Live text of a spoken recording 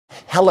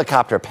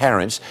helicopter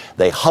parents.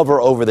 They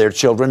hover over their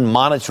children,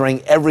 monitoring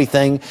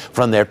everything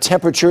from their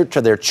temperature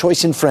to their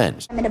choice in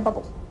friends. I'm in a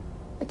bubble,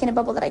 like in a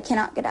bubble that I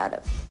cannot get out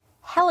of.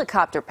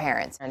 Helicopter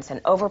parents and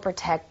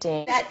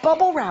overprotecting. That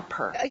bubble wrap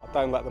her.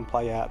 Don't let them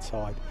play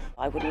outside.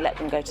 I wouldn't let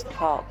them go to the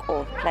park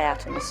or play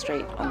out on the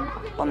street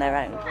on their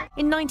own.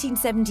 In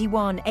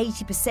 1971,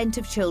 80%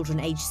 of children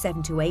aged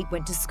 7 to 8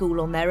 went to school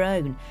on their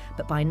own,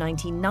 but by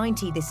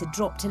 1990 this had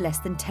dropped to less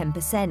than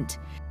 10%.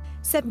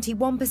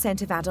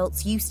 71% of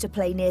adults used to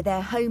play near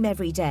their home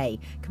every day,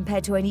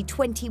 compared to only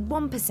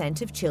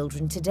 21% of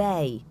children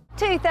today.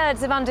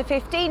 2/3 of under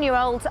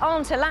 15-year-olds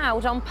aren't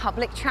allowed on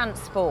public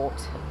transport.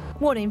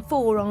 1 in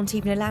 4 aren't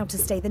even allowed to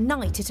stay the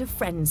night at a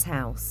friend's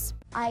house.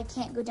 I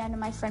can't go down to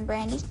my friend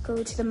Brandy,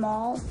 go to the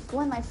mall, go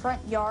in my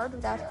front yard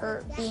without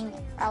her being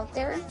out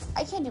there.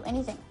 I can't do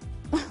anything.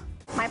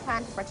 My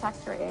plan to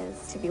protect her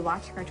is to be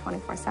watching her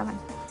 24/7.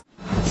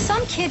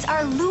 Some kids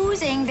are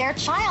losing their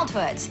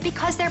childhoods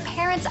because their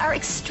parents are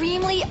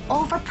extremely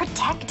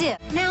overprotective.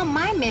 Now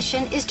my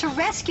mission is to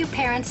rescue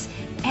parents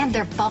and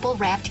their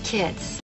bubble-wrapped kids.